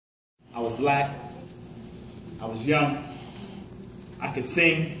was black. I was young. I could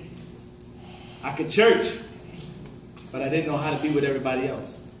sing. I could church. But I didn't know how to be with everybody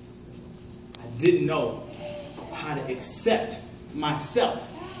else. I didn't know how to accept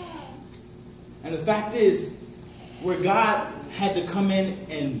myself. And the fact is, where God had to come in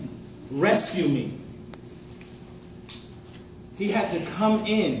and rescue me, He had to come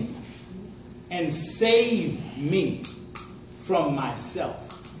in and save me from myself.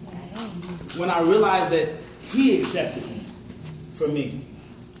 When I realized that He accepted me for me.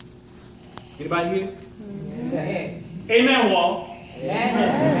 Anybody here? Amen. Amen, Wall.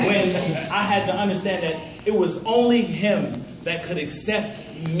 Amen. When I had to understand that it was only Him that could accept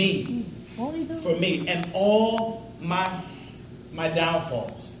me for me and all my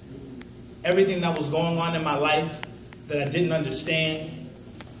downfalls. Everything that was going on in my life that I didn't understand.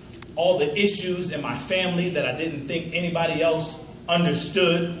 All the issues in my family that I didn't think anybody else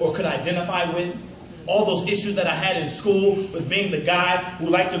understood or could identify with. All those issues that I had in school with being the guy who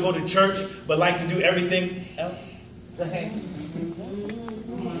liked to go to church but liked to do everything else.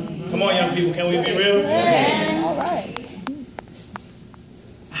 Come on, young people, can we be real? Amen. All right.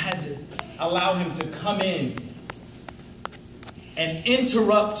 I had to allow Him to come in and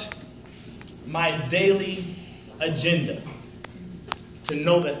interrupt my daily agenda to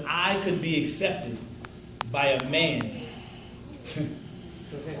know that I could be accepted by a man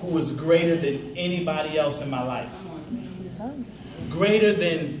who was greater than anybody else in my life. Greater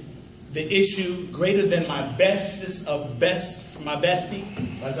than the issue, greater than my bestest of best, my bestie.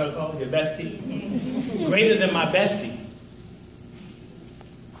 What's that called? Your bestie? Greater than my bestie.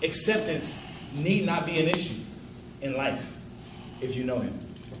 Acceptance need not be an issue in life if you know Him.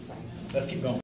 Let's keep going.